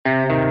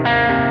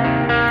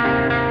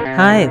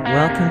Hi,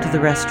 welcome to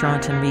the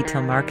Restaurant and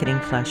Retail Marketing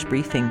Flash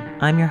Briefing.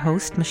 I'm your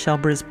host, Michelle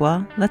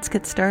Brisbois. Let's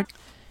get started.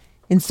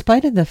 In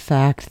spite of the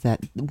fact that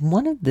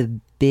one of the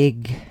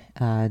big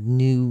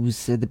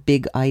news or the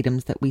big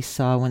items that we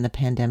saw when the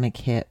pandemic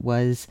hit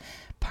was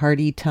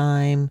party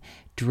time,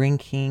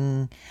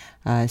 drinking,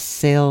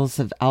 sales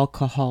of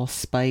alcohol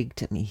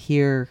spiked. I mean,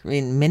 here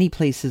in many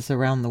places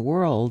around the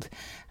world,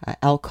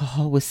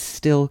 alcohol was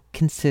still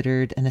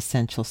considered an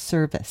essential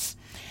service.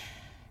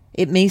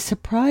 It may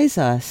surprise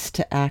us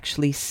to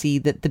actually see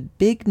that the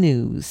big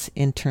news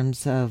in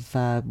terms of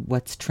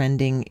what's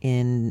trending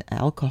in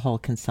alcohol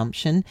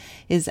consumption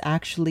is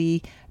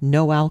actually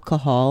no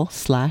alcohol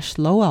 /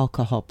 low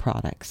alcohol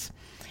products.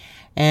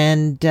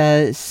 And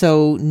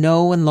so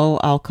no and low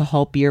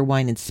alcohol beer,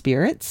 wine, and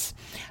spirits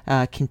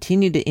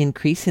continue to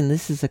increase. And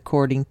this is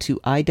according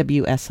to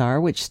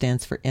IWSR, which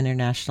stands for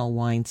International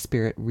Wine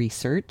Spirit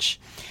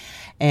Research.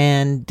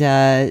 And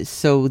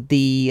so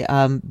the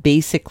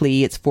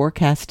basically it's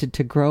forecasted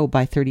to grow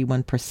by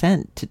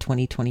 31% to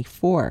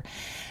 2024.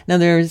 Now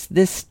there's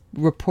this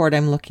report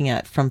I'm looking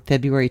at from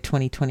February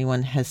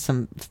 2021 has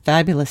some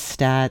fabulous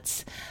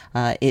stats.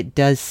 It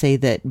does say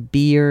that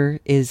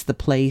beer is the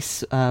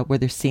place where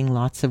they're seeing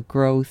lots of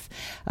growth.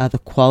 The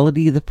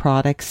quality of the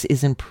products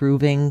is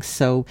improving.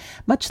 So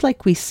much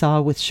like we saw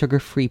with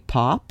sugar-free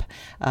pop,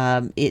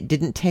 it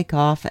didn't take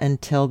off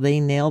until they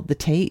nailed the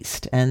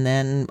taste. And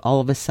then all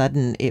of a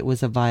sudden it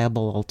was a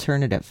viable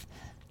alternative.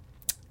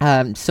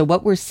 So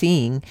what we're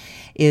seeing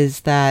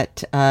is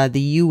that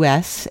the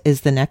U.S.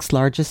 is the next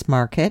largest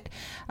market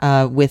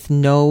with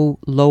no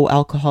low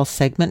alcohol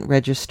segment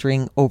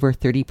registering over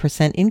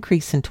 30%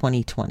 increase in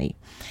 2020.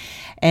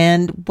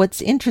 And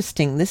what's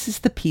interesting, this is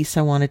the piece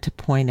I wanted to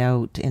point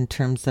out in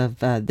terms of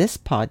this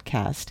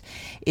podcast,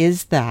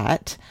 is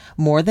that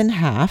more than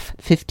half,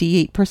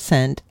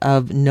 58%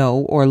 of no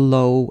or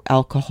low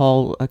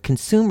alcohol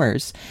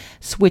consumers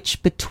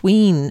switch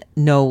between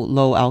no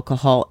low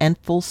alcohol and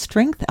full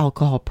strength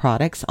alcohol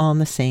products on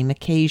the same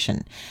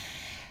occasion.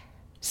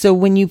 So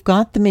when you've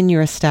got them in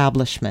your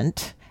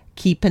establishment,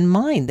 keep in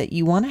mind that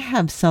you want to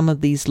have some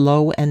of these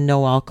low and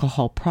no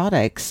alcohol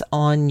products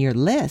on your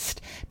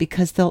list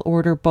because they'll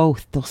order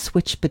both. They'll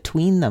switch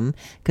between them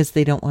because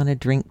they don't want to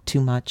drink too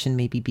much and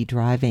maybe be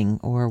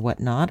driving or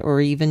whatnot, or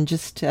even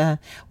just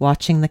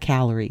watching the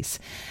calories.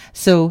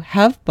 So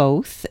have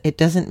both. It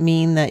doesn't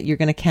mean that you're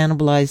going to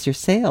cannibalize your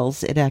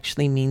sales. It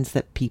actually means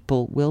that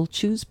people will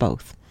choose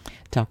both.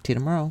 Talk to you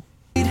tomorrow.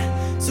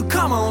 So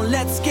come on,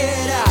 let's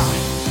get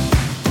out.